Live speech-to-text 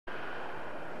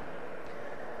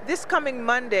This coming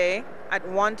Monday at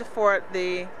 1 to 4 at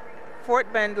the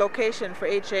Fort Bend location for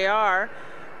HAR,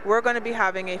 we're going to be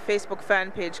having a Facebook fan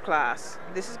page class.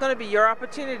 This is going to be your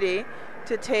opportunity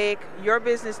to take your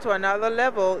business to another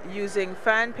level using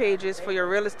fan pages for your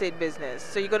real estate business.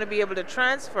 So you're going to be able to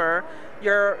transfer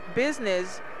your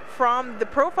business from the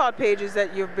profile pages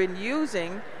that you've been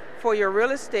using for your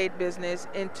real estate business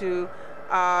into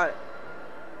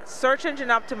search engine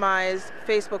optimized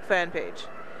Facebook fan page.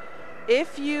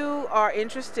 If you are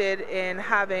interested in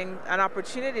having an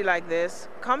opportunity like this,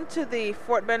 come to the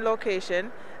Fort Bend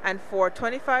location, and for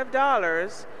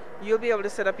 $25 you'll be able to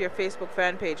set up your Facebook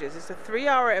fan pages. It's a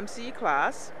 3-hour MCE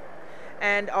class,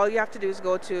 and all you have to do is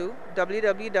go to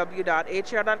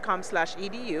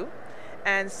www.hr.com/edu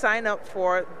and sign up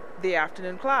for the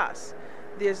afternoon class.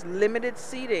 There's limited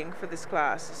seating for this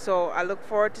class, so I look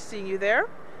forward to seeing you there.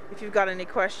 If you've got any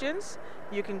questions,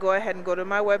 you can go ahead and go to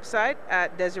my website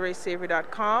at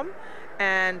DesireeSavory.com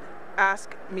and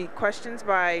ask me questions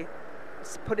by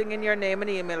putting in your name and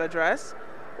email address,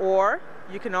 or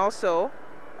you can also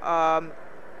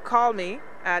call me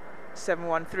at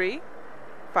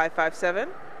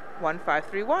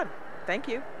 713-557-1531. Thank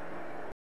you.